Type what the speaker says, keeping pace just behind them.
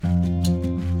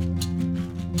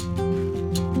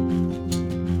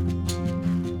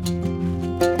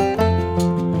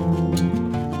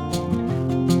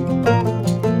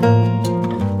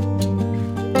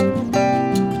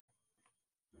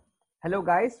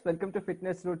Hello, guys. Welcome to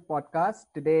Fitness Root Podcast.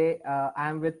 Today,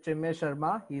 I'm with Chinmay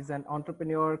Sharma. He's an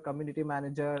entrepreneur, community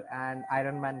manager, and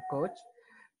Ironman coach.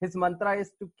 His mantra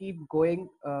is to keep going,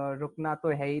 rukna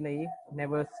to hai nahi,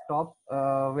 never stop,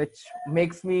 which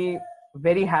makes me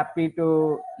very happy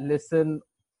to listen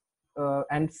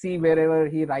and see wherever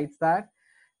he writes that.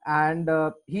 And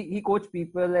he coach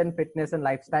people in fitness and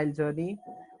lifestyle journey.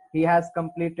 He has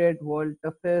completed world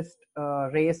toughest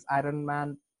race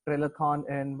Ironman triathlon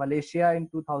in Malaysia in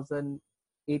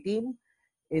 2018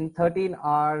 in 13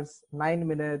 hours, 9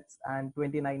 minutes, and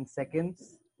 29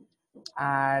 seconds.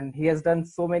 And he has done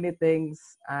so many things.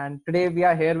 And today we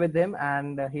are here with him,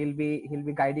 and he'll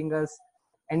be guiding us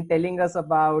and telling us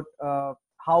about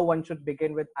how one should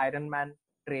begin with Ironman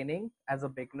training as a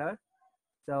beginner.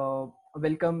 So,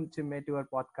 welcome, Chinmay, to our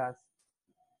podcast.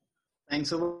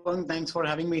 Thanks, Subhang. Thanks for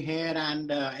having me here,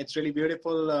 and it's really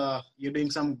beautiful. You're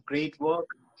doing some great work.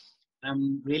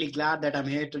 I'm really glad that I'm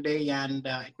here today, and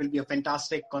it will be a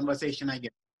fantastic conversation, I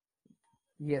guess.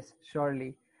 Yes,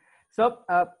 surely. So,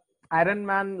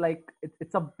 Ironman, like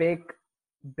it's a big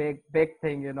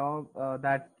thing,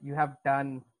 that you have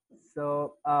done.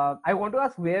 So, I want to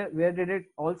ask where did it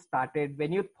all started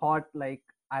when you thought like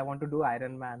I want to do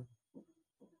Ironman?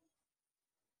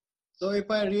 So,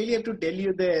 if I really have to tell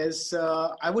you this,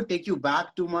 I would take you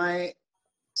back to my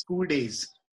school days.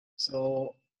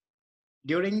 So,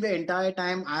 during the entire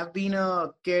time, I've been a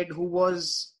kid who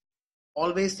was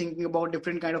always thinking about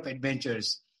different kind of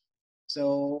adventures.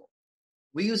 So,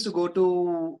 we used to go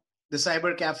to the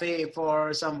cyber cafe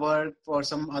for some work, for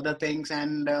some other things,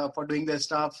 and for doing the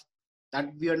stuff that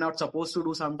we are not supposed to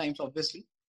do sometimes, obviously.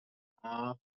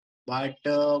 Uh, but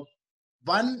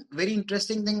one very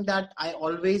interesting thing that I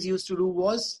always used to do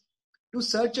was to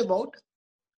search about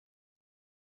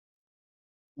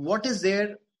what is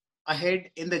there ahead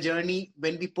in the journey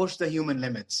when we push the human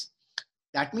limits.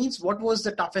 That means what was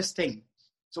the toughest thing.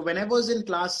 So when I was in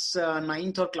class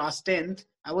 9th or class 10th,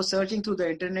 I was searching through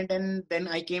the internet, and then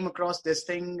I came across this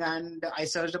thing and I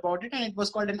searched about it, and it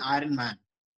was called an Iron Man.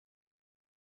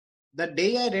 The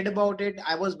day I read about it,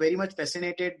 I was very much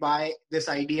fascinated by this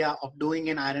idea of doing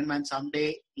an Ironman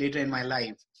someday later in my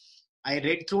life. I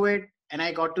read through it and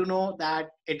I got to know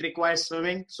that it requires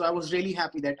swimming. So I was really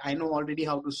happy that I know already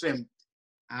how to swim.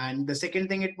 And the second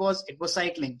thing it was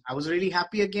cycling. I was really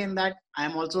happy again that I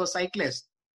am also a cyclist.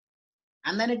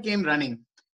 And then it came running.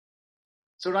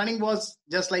 So running was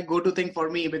just like go-to thing for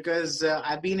me because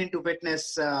I've been into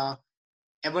fitness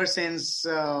ever since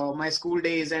my school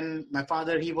days, and my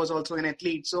father, he was also an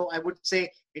athlete. So I would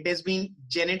say it has been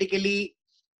genetically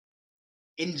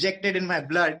injected in my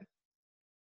blood.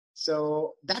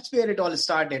 So that's where it all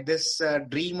started. This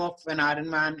dream of an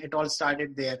Ironman, it all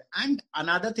started there. And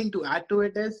another thing to add to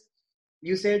it is,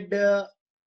 you said the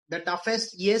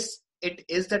toughest. Yes, it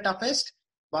is the toughest,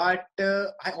 but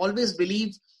I always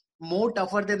believe more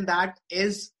tougher than that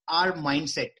is our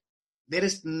mindset. There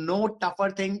is no tougher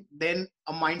thing than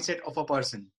a mindset of a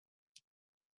person.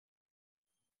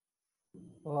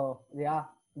 Oh, yeah,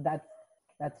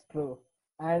 that's true.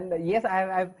 And yes,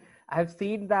 I've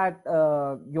seen that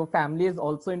your family is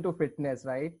also into fitness,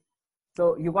 right?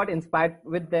 So you got inspired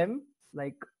with them,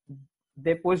 like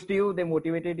they pushed you, they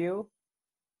motivated you.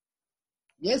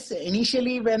 Yes,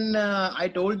 initially when I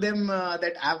told them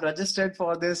that I've registered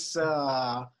for this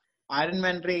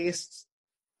Ironman race,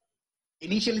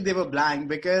 initially they were blank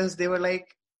because they were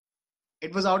like,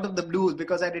 it was out of the blues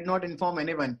because I did not inform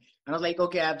anyone. And I was like,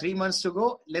 okay, I have 3 months to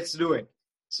go, let's do it.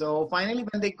 So finally,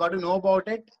 when they got to know about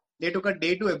it, they took a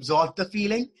day to absorb the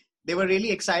feeling. They were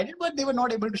really excited, but they were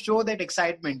not able to show that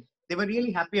excitement. They were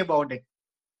really happy about it.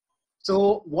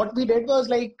 So what we did was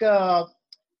like,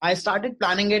 I started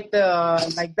planning it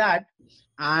like that.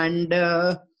 And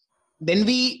then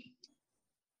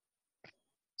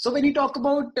so when you talk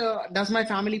about, does my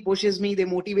family pushes me, they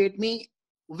motivate me,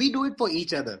 we do it for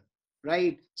each other,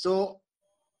 right? So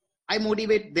I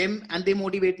motivate them and they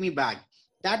motivate me back.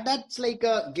 That's like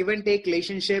a give and take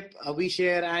relationship we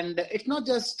share, and it's not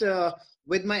just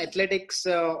with my athletics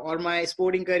or my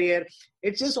sporting career.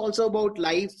 It's just also about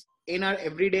life in our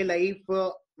everyday life.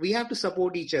 We have to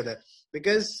support each other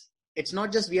because it's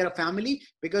not just we are a family,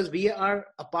 because we are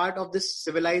a part of this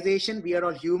civilization. We are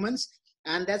all humans,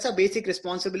 and that's a basic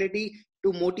responsibility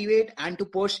to motivate and to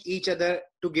push each other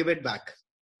to give it back.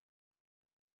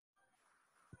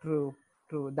 True,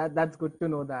 true. That's good to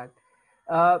know that.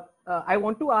 I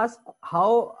want to ask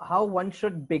how one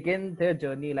should begin their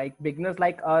journey. Like beginners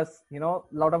like us, a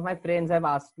lot of my friends have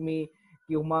asked me,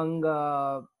 "Ki Umang,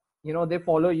 they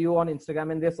follow you on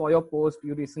Instagram and they saw your post.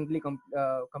 You recently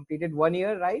completed 1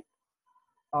 year, right?"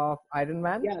 of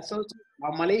Ironman? Yeah, so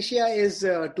Malaysia is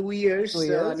 2 years. 2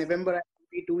 years. November,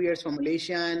 2 years for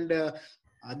Malaysia, and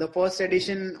the first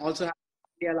edition also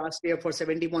happened in India last year for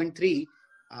 70.3.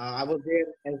 I was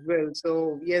there as well.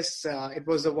 So yes, it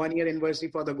was the 1 year anniversary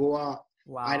for the Goa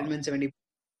Wow. Ironman 70.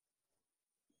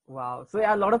 Wow. So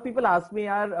yeah, a lot of people ask me,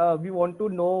 we want to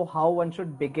know how one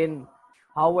should begin,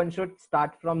 how one should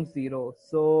start from zero.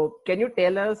 So can you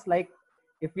tell us, like,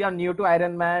 if we are new to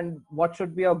Ironman, what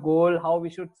should be our goal, how we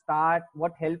should start,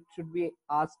 what help should we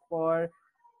ask for?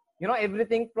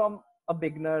 Everything from a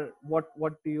beginner. What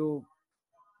do you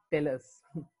tell us?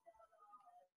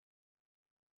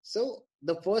 So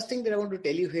the first thing that I want to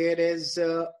tell you here is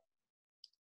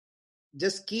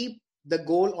just keep the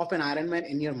goal of an Ironman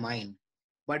in your mind.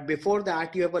 But before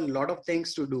that, you have a lot of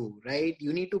things to do, right?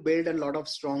 You need to build a lot of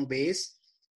strong base,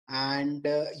 and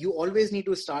you always need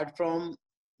to start from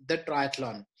the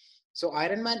triathlon. So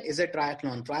Ironman is a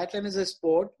triathlon. Triathlon is a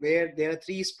sport where there are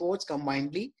three sports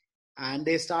combinedly, and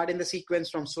they start in the sequence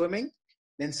from swimming,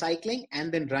 then cycling,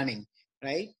 and then running,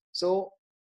 right? So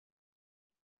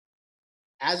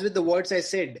as with the words I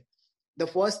said, the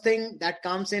first thing that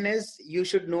comes in is you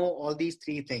should know all these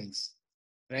three things,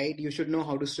 right? You should know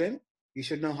how to swim, you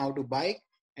should know how to bike,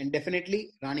 and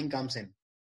definitely running comes in.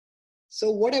 So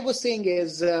what I was saying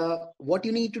is, what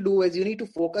you need to do is you need to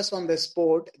focus on the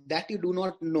sport that you do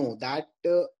not know, that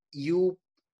you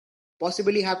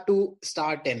possibly have to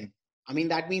start in. I mean,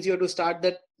 that means you have to start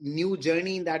that new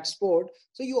journey in that sport.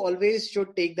 So you always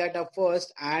should take that up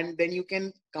first, and then you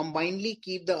can combinedly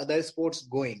keep the other sports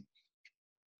going.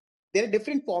 There are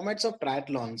different formats of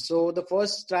triathlon. So the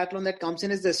first triathlon that comes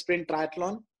in is the sprint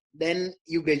triathlon. Then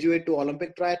you graduate to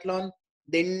Olympic triathlon.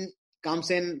 Then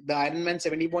comes in the Ironman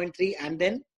 70.3, and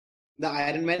then the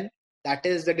Ironman, that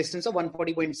is the distance of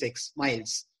 140.6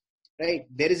 miles. Right.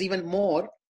 There is even more.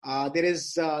 There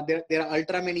are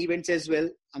Ultraman events as well.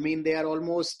 I mean, they are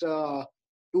almost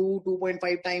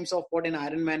 2.5 times of what an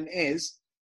Ironman is.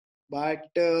 But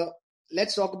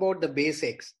let's talk about the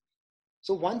basics.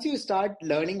 So once you start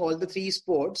learning all the three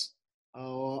sports,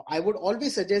 I would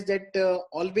always suggest that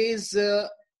always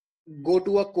go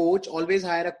to a coach, always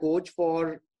hire a coach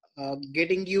for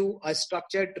getting you a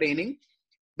structured training,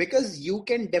 because you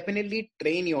can definitely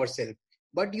train yourself,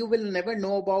 but you will never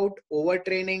know about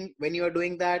overtraining when you are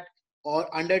doing that, or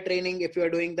undertraining if you are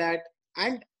doing that.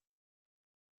 And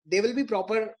there will be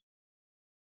proper,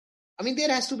 I mean,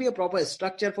 there has to be a proper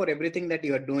structure for everything that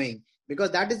you are doing, because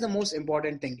that is the most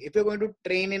important thing. If you're going to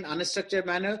train in unstructured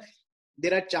manner,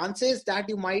 there are chances that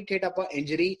you might hit up an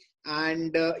injury,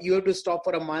 and you have to stop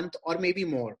for a month or maybe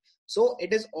more. So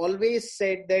it is always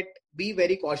said that be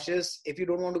very cautious. If you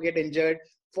don't want to get injured,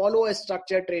 follow a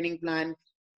structured training plan.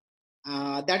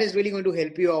 That is really going to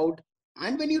help you out.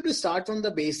 And when you have to start from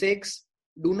the basics,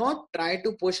 do not try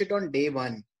to push it on day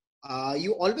one.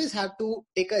 You always have to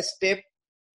take a step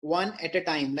one at a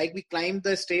time. Like we climb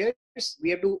the stairs,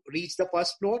 we have to reach the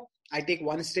first floor. I take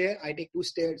one stair, I take two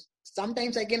stairs.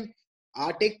 Sometimes I can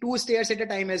take two stairs at a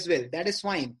time as well. That is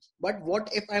fine. But what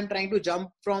if I'm trying to jump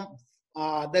from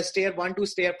the stair 1 to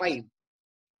stair 5?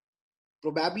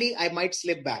 Probably I might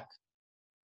slip back,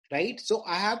 right? So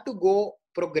I have to go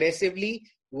progressively,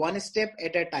 one step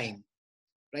at a time,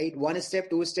 right? One step,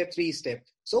 two step, three step.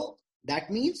 So that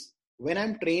means when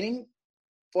I'm training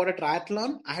for a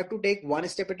triathlon, I have to take one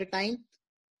step at a time.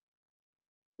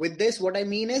 With this, what I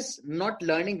mean is not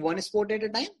learning one sport at a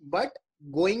time, but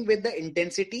going with the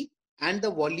intensity and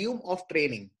the volume of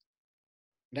training,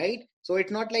 right? So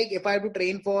it's not like if I have to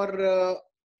train for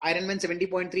Ironman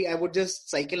 70.3, I would just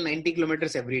cycle 90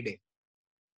 kilometers every day.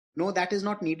 No, that is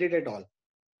not needed at all.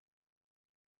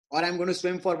 Or I'm going to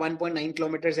swim for 1.9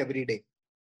 kilometers every day.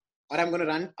 Or I'm going to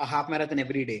run a half marathon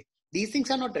every day. These things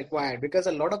are not required, because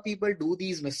a lot of people do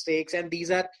these mistakes, and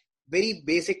these are very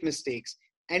basic mistakes.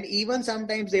 And even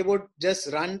sometimes they would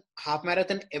just run half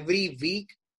marathon every week,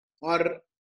 or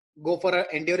go for an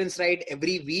endurance ride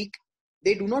every week.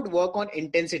 They do not work on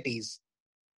intensities,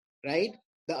 right?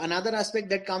 The another aspect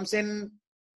that comes in,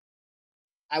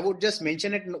 I would just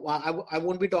mention it. I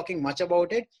won't be talking much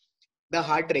about it. The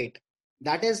heart rate.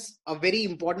 That is a very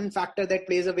important factor that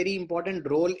plays a very important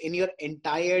role in your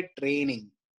entire training,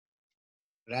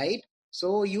 right?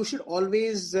 So you should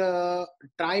always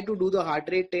try to do the heart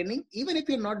rate training. Even if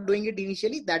you're not doing it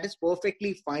initially, that is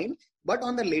perfectly fine. But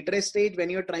on the later stage, when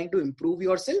you're trying to improve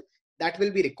yourself, that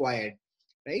will be required,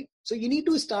 right? So you need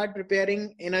to start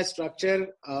preparing in a structure,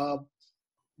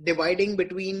 dividing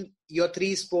between your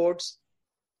three sports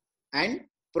and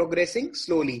progressing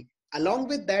slowly. Along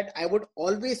with that, I would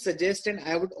always suggest, and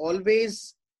I would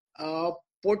always uh,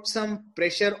 put some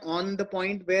pressure on the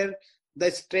point where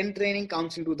the strength training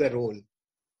comes into the role,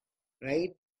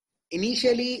 right?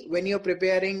 Initially, when you're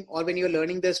preparing or when you're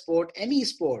learning the sport, any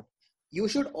sport, you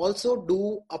should also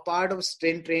do a part of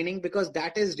strength training, because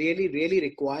that is really, really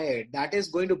required. That is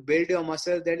going to build your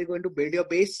muscle, that is going to build your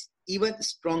base even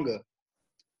stronger,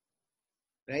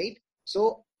 right?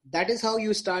 So that is how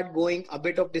you start going a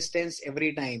bit of distance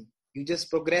every time. You just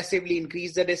progressively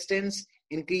increase the distance,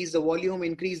 increase the volume,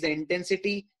 increase the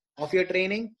intensity of your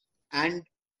training. And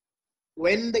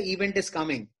when the event is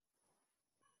coming,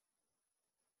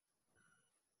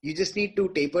 you just need to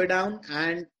taper down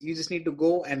and you just need to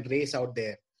go and race out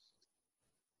there.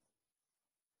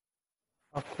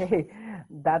 Okay,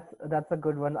 that's a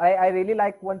good one. I really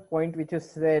like one point which you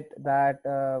said, that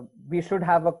we should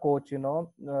have a coach.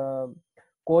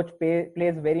 Coach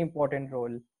plays very important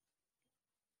role.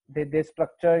 They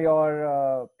structure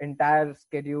your entire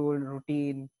schedule,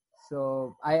 routine.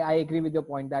 So I agree with your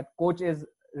point that coach is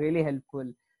really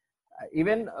helpful.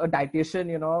 Even a dietitian,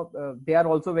 they are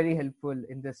also very helpful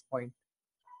in this point.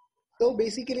 So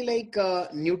basically, like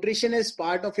nutrition is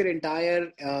part of your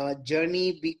entire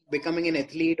journey, becoming an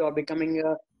athlete or becoming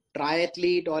a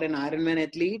triathlete or an Ironman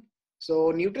athlete.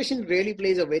 So nutrition really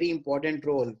plays a very important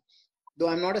role. Though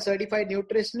I'm not a certified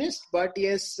nutritionist, but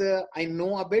yes, I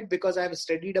know a bit because I've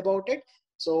studied about it.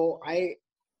 So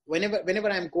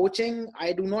whenever I'm coaching,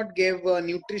 I do not give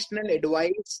nutritional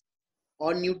advice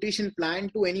or nutrition plan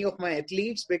to any of my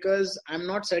athletes because I'm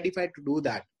not certified to do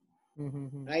that.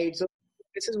 Mm-hmm. Right? So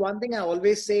this is one thing I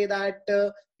always say, that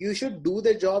you should do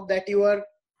the job that you are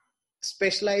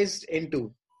specialized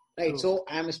into. Right? True. So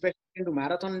I'm specialized into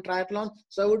marathon and triathlon,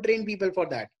 so I would train people for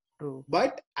that. True.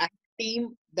 But I have a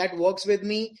team that works with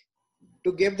me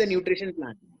to give the nutrition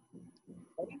plan.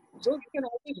 Right? So you can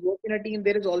always work in a team.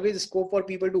 There is always scope for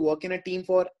people to work in a team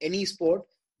for any sport.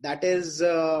 That is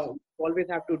always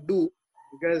have to do,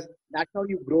 because that's how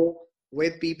you grow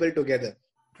with people together.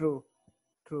 True.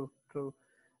 True.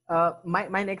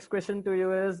 My next question to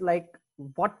you is, like,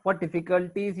 what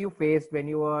difficulties you faced when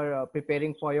you were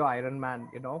preparing for your Ironman?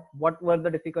 What were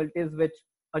the difficulties which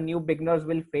a new beginners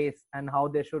will face, and how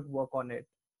they should work on it?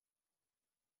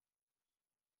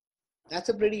 That's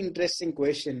a pretty interesting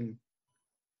question.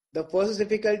 The first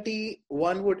difficulty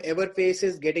one would ever face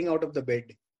is getting out of the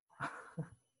bed.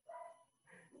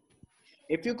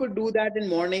 If you could do that in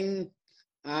morning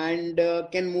and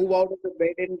can move out of the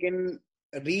bed and can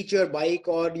reach your bike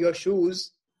or your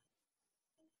shoes,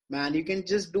 man, you can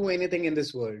just do anything in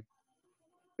this world.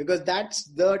 Because that's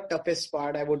the toughest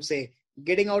part, I would say.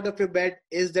 Getting out of your bed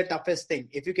is the toughest thing.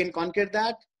 If you can conquer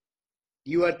that,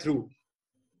 you are through.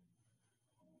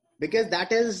 Because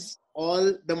that is all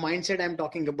the mindset I'm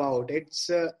talking about.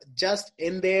 It's just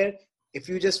in there. If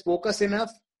you just focus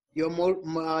enough, you're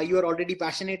already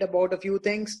passionate about a few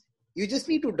things. You just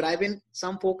need to drive in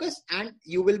some focus and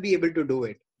you will be able to do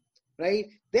it, right?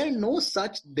 There are no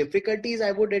such difficulties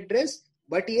I would address,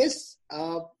 but yes,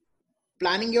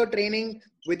 planning your training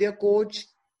with your coach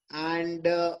and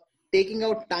taking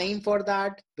out time for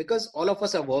that, because all of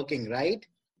us are working, right?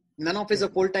 None of us is a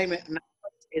full-time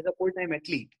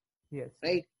athlete. Yes.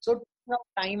 Right. So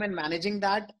time and managing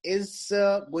that is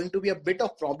going to be a bit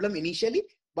of problem initially,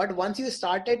 but once you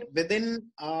start it within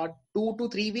 2 to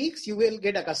 3 weeks, you will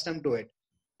get accustomed to it.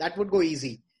 That would go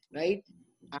easy, right?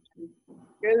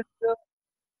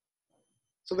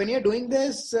 So when you're doing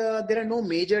this, there are no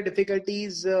major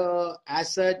difficulties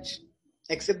as such,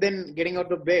 except then getting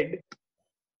out of bed.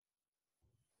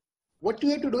 What you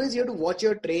have to do is you have to watch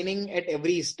your training at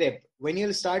every step. When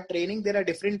you'll start training, there are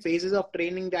different phases of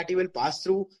training that you will pass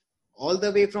through, all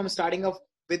the way from starting off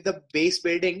with the base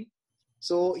building.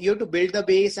 So you have to build the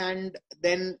base, and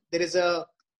then there is a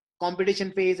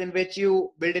competition phase in which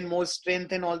you build in more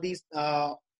strength and all these,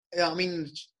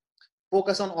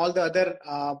 focus on all the other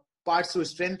parts to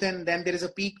strengthen. Then there is a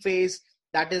peak phase,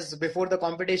 that is before the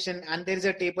competition, and there is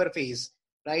a taper phase.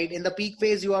 Right, in the peak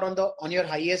phase, you are on your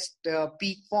highest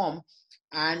peak form,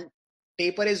 and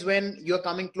taper is when you're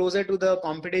coming closer to the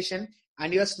competition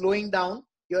and you're slowing down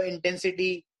your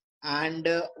intensity and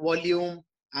volume.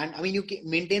 And I mean, you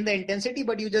maintain the intensity,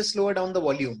 but you just slow down the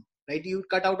volume. Right, you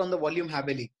cut out on the volume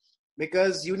heavily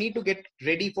because you need to get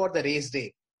ready for the race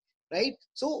day. Right,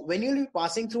 so when you'll be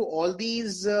passing through all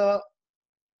these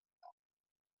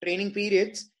training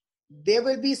periods, there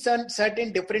will be some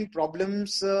certain different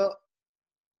problems,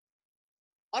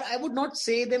 or I would not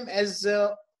say them as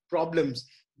problems.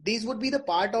 These would be the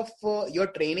part of your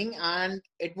training, and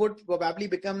it would probably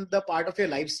become the part of your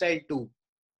lifestyle too,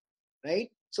 right?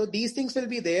 So these things will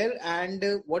be there,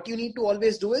 and what you need to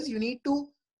always do is you need to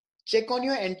check on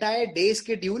your entire day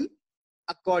schedule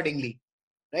accordingly.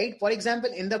 right? For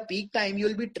example, in the peak time, you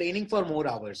will be training for more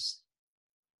hours,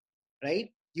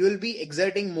 right? You will be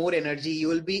exerting more energy. You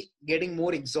will be getting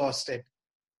more exhausted,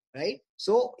 right?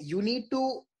 So you need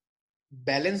to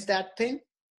balance that thing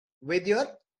with your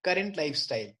current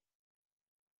lifestyle,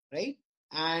 right?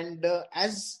 And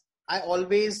as I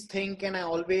always think and I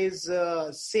always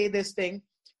say this thing,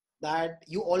 that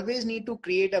you always need to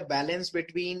create a balance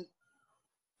between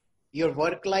your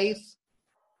work life,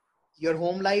 your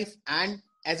home life, and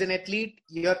as an athlete,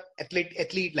 your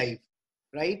athlete life,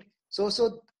 right? So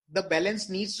the balance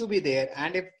needs to be there,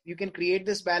 and if you can create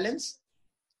this balance,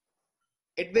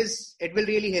 it will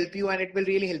really help you, and it will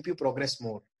really help you progress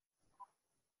more.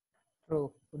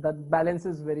 True. That balance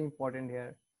is very important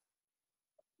here.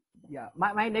 Yeah.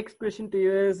 My next question to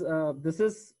you is this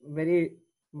is very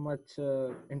much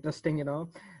interesting,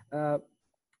 Uh,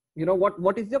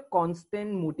 what is your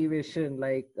constant motivation,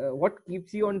 like what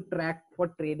keeps you on track for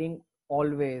training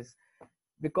always,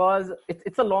 because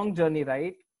it's a long journey,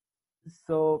 right?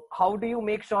 So how do you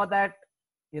make sure that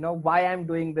why I'm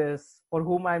doing this, for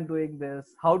whom I'm doing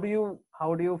this, how do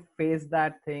you face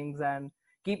that things and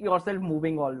keep yourself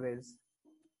moving always?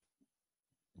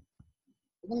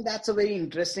 I think that's a very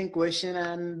interesting question,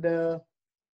 and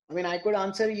I mean, I could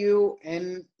answer you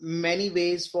in many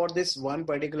ways for this one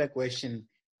particular question,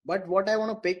 but what I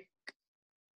want to pick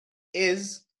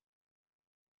is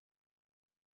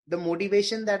the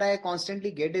motivation that I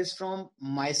constantly get is from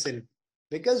myself.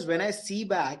 Because when I see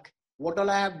back what all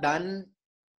I have done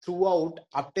throughout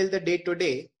up till the day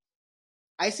today,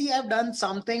 I see I've done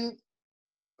something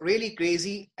really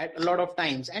crazy at a lot of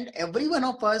times. And every one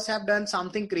of us have done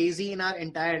something crazy in our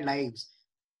entire lives.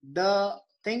 The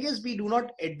thing is, we do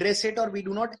not address it or we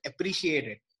do not appreciate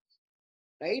it,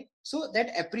 right? So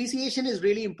that appreciation is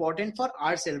really important for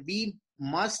ourselves. We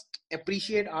must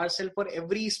appreciate ourselves for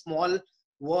every small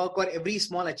work or every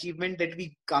small achievement that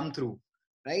we come through,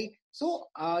 right? So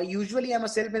usually I'm a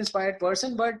self-inspired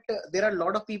person, but there are a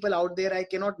lot of people out there. I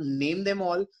cannot name them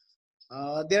all.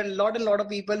 There are a lot of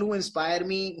people who inspire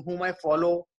me, whom I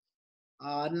follow.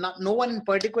 No one in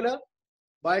particular,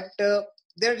 but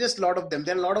there are just a lot of them.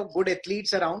 There are a lot of good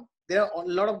athletes around. There are a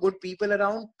lot of good people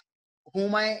around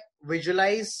whom I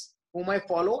visualize, whom I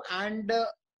follow, and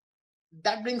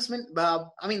that brings me.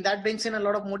 That brings in a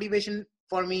lot of motivation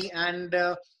for me, and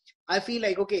I feel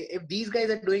like, okay, if these guys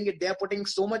are doing it, they are putting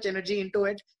so much energy into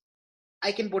it.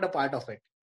 I can put a part of it.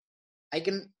 I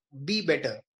can be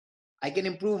better. I can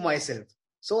improve myself.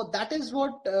 So that is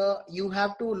what you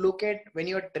have to look at when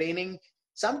you're training.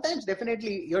 Sometimes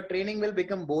definitely your training will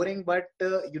become boring, but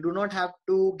you do not have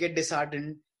to get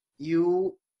disheartened.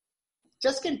 You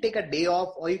just can take a day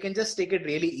off, or you can just take it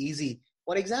really easy.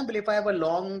 For example, if I have a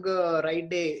long ride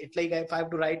day, it's like if I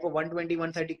have to ride for 120,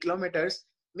 130 kilometers,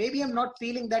 maybe I'm not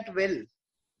feeling that well.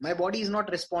 My body is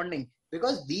not responding,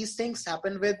 because these things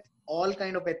happen with all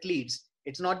kind of athletes.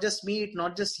 It's not just me, it's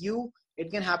not just you.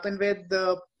 It can happen with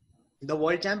the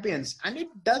world champions, and it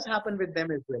does happen with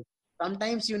them as well.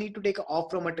 Sometimes you need to take off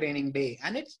from a training day,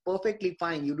 and it's perfectly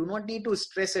fine. You do not need to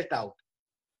stress it out,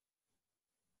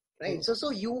 right? True. So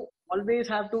you always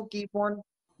have to keep on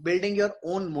building your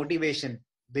own motivation,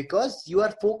 because you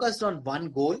are focused on one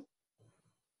goal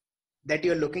that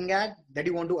you're looking at, that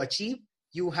you want to achieve.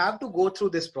 You have to go through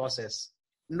this process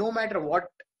no matter what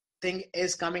thing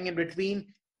is coming in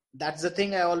between. That's the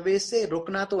thing I always say,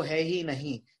 rukna to hai hi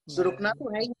nahi. So rukna to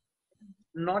hai hi,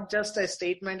 not just a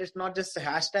statement, it's not just a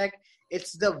hashtag,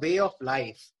 it's the way of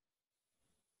life.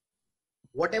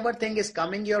 Whatever thing is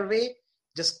coming your way,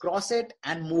 just cross it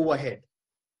and move ahead,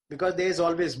 because there is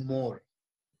always more.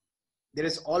 There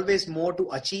is always more to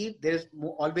achieve. There is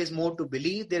always more to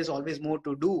believe. There is always more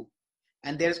to do.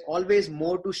 And there's always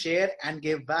more to share and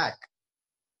give back.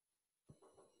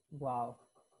 Wow,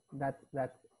 that's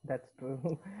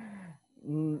true.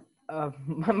 Mm,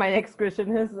 my next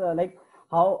question is like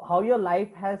how your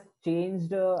life has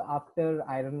changed after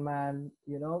Ironman.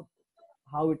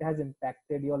 How it has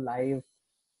impacted your life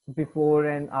before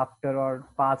and after, or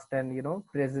past and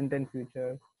present and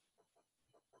future.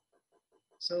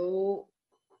 So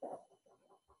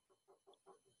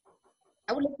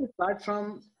I would like to start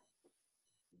from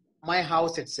my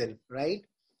house itself, right?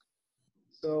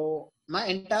 So my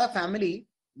entire family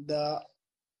the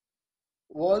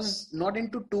was not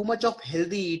into too much of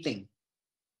healthy eating,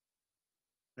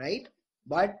 right?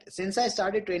 But since I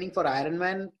started training for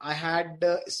Ironman, I had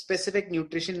specific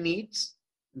nutrition needs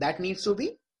that needs to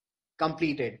be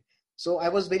completed. So I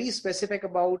was very specific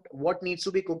about what needs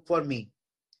to be cooked for me,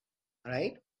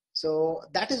 right? So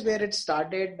that is where it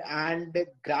started, and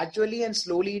gradually and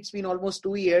slowly, it's been almost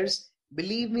 2 years.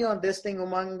 Believe me on this thing,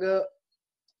 Umang,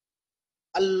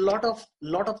 a lot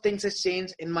of things has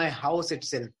changed in my house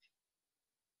itself.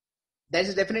 That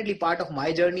is definitely part of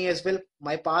my journey as well,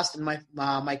 my past and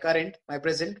my current, my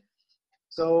present.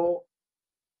 So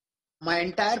my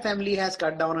entire family has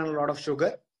cut down on a lot of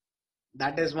sugar.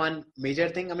 That is one major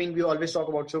thing. I mean, we always talk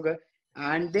about sugar,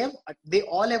 and they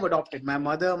all have adopted. My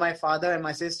mother, my father, and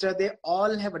my sister, they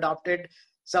all have adopted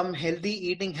some healthy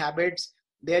eating habits.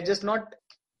 They are just not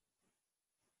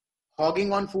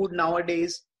hogging on food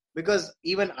nowadays, because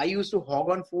even I used to hog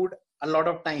on food a lot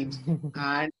of times.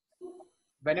 And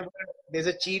whenever there's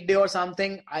a cheat day or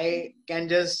something, I can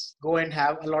just go and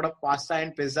have a lot of pasta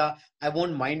and pizza. I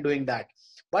won't mind doing that.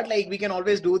 But like, we can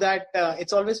always do that.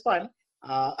 It's always fun.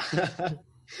 Uh,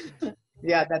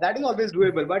 yeah, that is always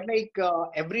doable. But like,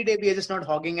 every day we are just not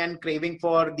hogging and craving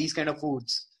for these kind of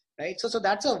foods, right? So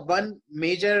that's a one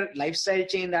major lifestyle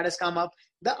change that has come up.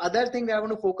 The other thing that I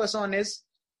want to focus on is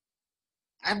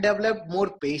I've developed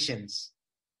more patience,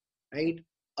 right?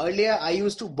 Earlier I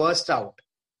used to burst out,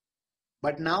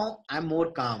 but now I'm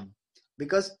more calm,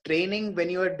 because training, when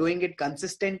you are doing it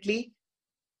consistently,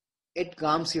 it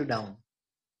calms you down.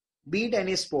 Be it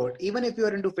any sport, even if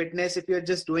you're into fitness, if you're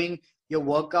just doing your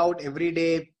workout every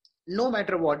day, no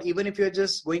matter what, even if you're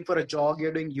just going for a jog,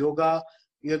 you're doing yoga,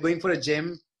 you're going for a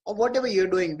gym, or whatever you're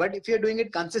doing, but if you're doing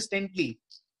it consistently,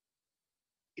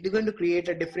 it is going to create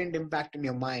a different impact in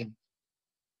your mind.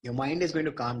 Your mind is going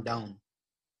to calm down,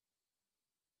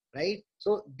 right?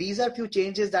 So these are few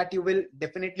changes that you will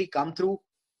definitely come through.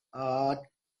 Uh,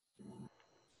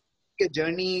 a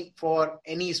journey for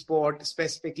any sport,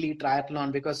 specifically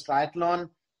triathlon, because triathlon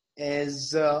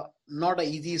is not an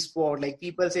easy sport. Like,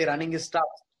 people say running is tough.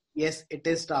 Yes, it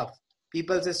is tough.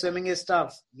 People say swimming is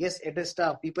tough. Yes, it is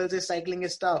tough. People say cycling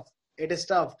is tough. It is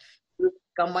tough. You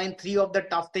combine three of the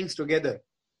tough things together.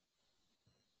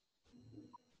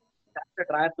 That's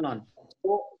a triathlon.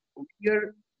 So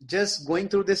you're just going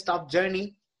through this tough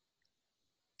journey.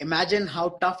 Imagine how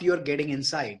tough you're getting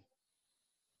inside.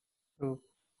 True.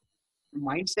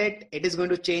 Mindset, it is going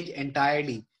to change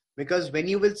entirely, because when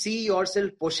you will see yourself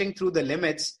pushing through the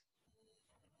limits,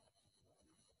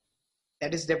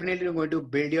 that is definitely going to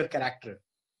build your character,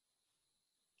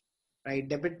 right?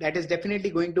 That is definitely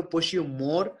going to push you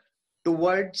more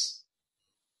towards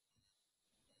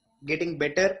getting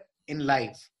better in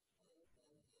life.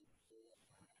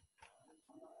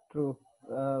 True.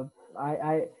 Uh,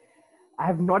 I I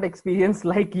have not experienced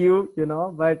like you,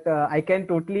 but I can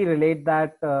totally relate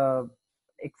that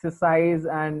exercise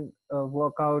and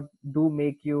workout do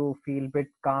make you feel bit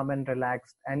calm and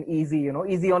relaxed and easy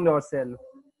on yourself.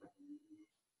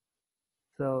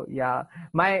 So yeah,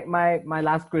 my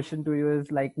last question to you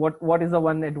is like, what is the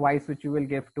one advice which you will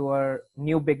give to our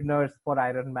new beginners for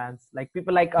Ironmans, like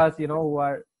people like us, who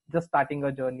are just starting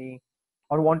a journey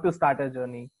or want to start a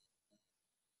journey.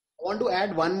 I want to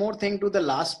add one more thing to the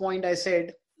last point I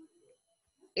said.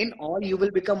 In all, you will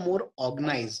become more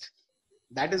organized.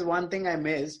 That is one thing I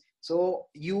miss. So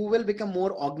you will become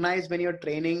more organized when you're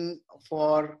training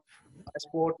for a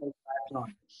sport like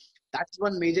triathlon. That's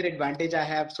one major advantage I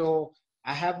have. So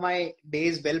I have my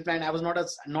days well planned. I was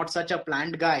not such a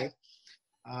planned guy.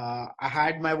 I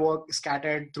had my work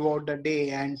scattered throughout the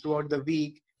day and throughout the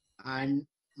week, and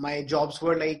my jobs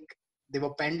were like, they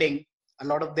were pending, a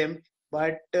lot of them.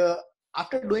 But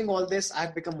after doing all this,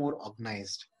 I've become more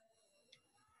organized,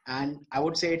 and I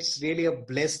would say it's really a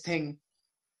blessed thing,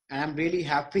 and I'm really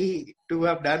happy to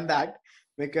have done that,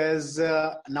 because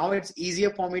now it's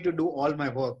easier for me to do all my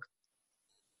work.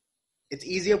 It's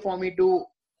easier for me to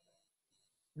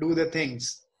do the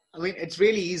things. I mean, it's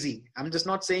really easy. I'm just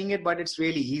not saying it, but it's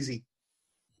really easy.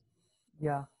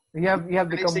 Yeah, you have Manage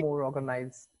become things- more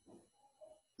organized.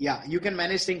 Yeah, you can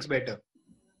manage things better,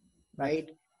 That's right? that's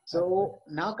good. So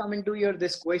now coming to your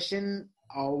this question,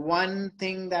 one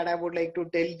thing that I would like to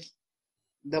tell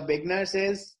the beginners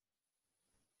is,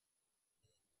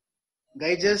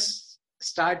 guys, just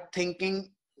start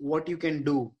thinking what you can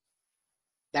do.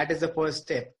 That is the first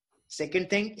step. Second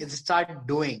thing is start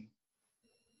doing,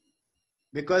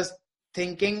 because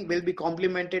thinking will be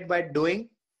complemented by doing.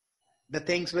 The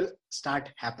things will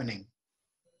start happening,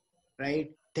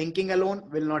 right? Thinking alone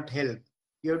will not help.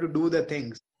 You have to do the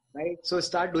things, right? So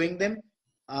start doing them.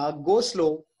 Go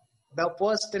slow. The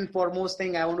first and foremost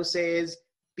thing I want to say is,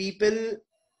 people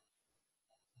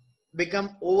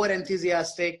become over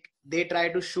enthusiastic. They try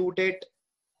to shoot it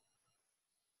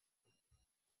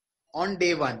on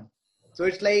day one. So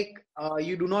it's like,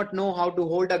 you do not know how to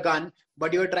hold a gun,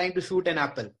 but you're trying to shoot an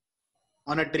apple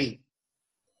on a tree.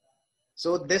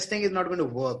 So this thing is not going to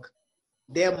work.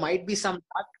 There might be some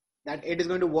luck that it is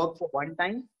going to work for one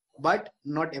time, but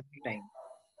not every time.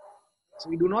 So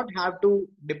you do not have to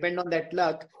depend on that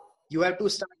luck. You have to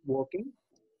start working,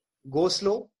 go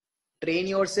slow, train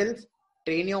yourself,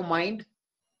 train your mind,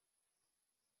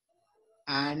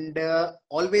 and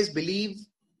always believe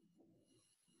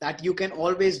that you can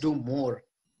always do more.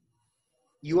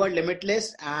 You are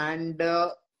limitless, and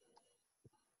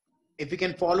if you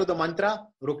can follow the mantra,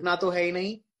 rukna to hai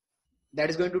nahi,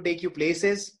 that is going to take you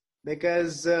places.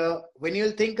 Because when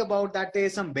you think about that, there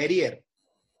is some barrier.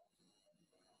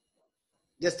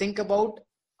 Just think about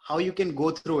how you can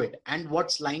go through it and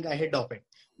what's lying ahead of it.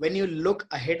 When you look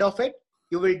ahead of it,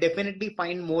 you will definitely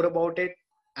find more about it,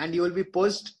 and you will be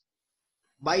pushed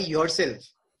by yourself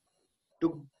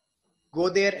to go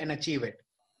there and achieve it.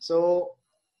 So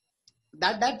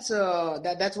that's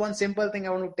one simple thing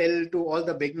I want to tell to all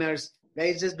the beginners.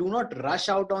 Guys, just do not rush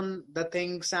out on the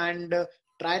things, and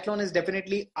triathlon is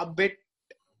definitely a bit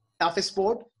tough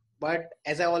sport, but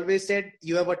as I always said,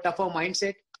 you have a tougher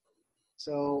mindset.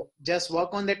 So just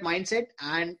work on that mindset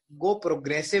and go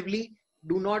progressively.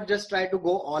 Do not just try to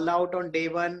go all out on day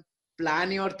one.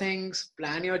 Plan your things,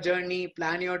 plan your journey,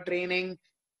 plan your training,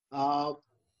 uh,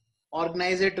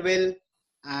 organize it well,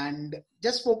 and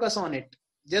just focus on it.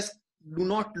 Just do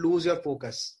not lose your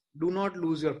focus. Do not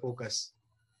lose your focus.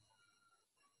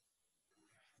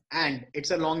 And it's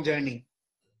a long journey.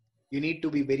 You need to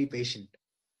be very patient.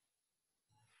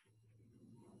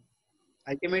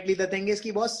 Ultimately, the thing is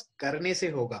कि boss करने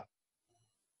से होगा.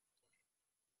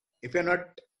 If you're not,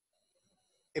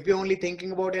 if you're only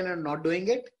thinking about it and not doing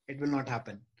it, it will not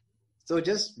happen. So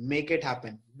just make it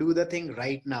happen. Do the thing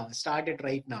right now. Start it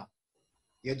right now.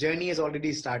 Your journey has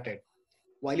already started.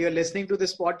 While you're listening to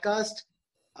this podcast,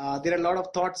 there are a lot of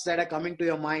thoughts that are coming to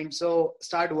your mind. So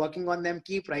start working on them.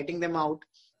 Keep writing them out.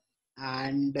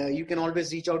 And you can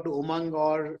always reach out to Umang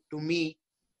or to me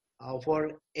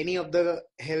for any of the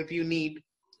help you need.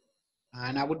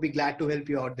 And I would be glad to help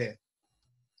you out there.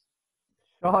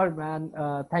 Sure, man.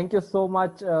 Thank you so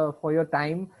much for your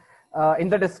time. In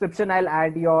the description, I'll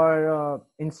add your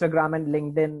Instagram and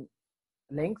LinkedIn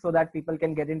link so that people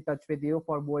can get in touch with you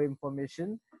for more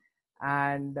information.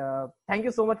 And thank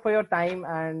you so much for your time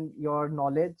and your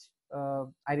knowledge.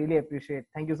 I really appreciate.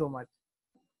 Thank you so much.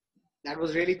 That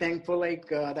was really thankful. Like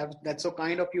that's so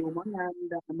kind of you, Umang.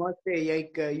 And I must say,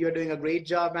 like you're doing a great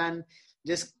job, and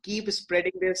just keep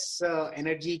spreading this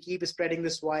energy, keep spreading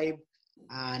this vibe.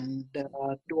 And to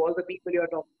all the people you're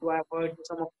talking to, I've heard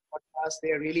some of the podcasts.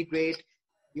 They are really great.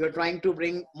 You're trying to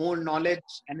bring more knowledge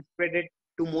and spread it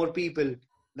to more people.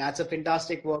 That's a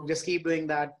fantastic work. Just keep doing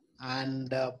that,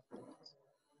 and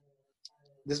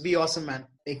just be awesome, man.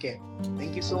 Take care.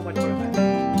 Thank you so much for your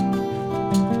time.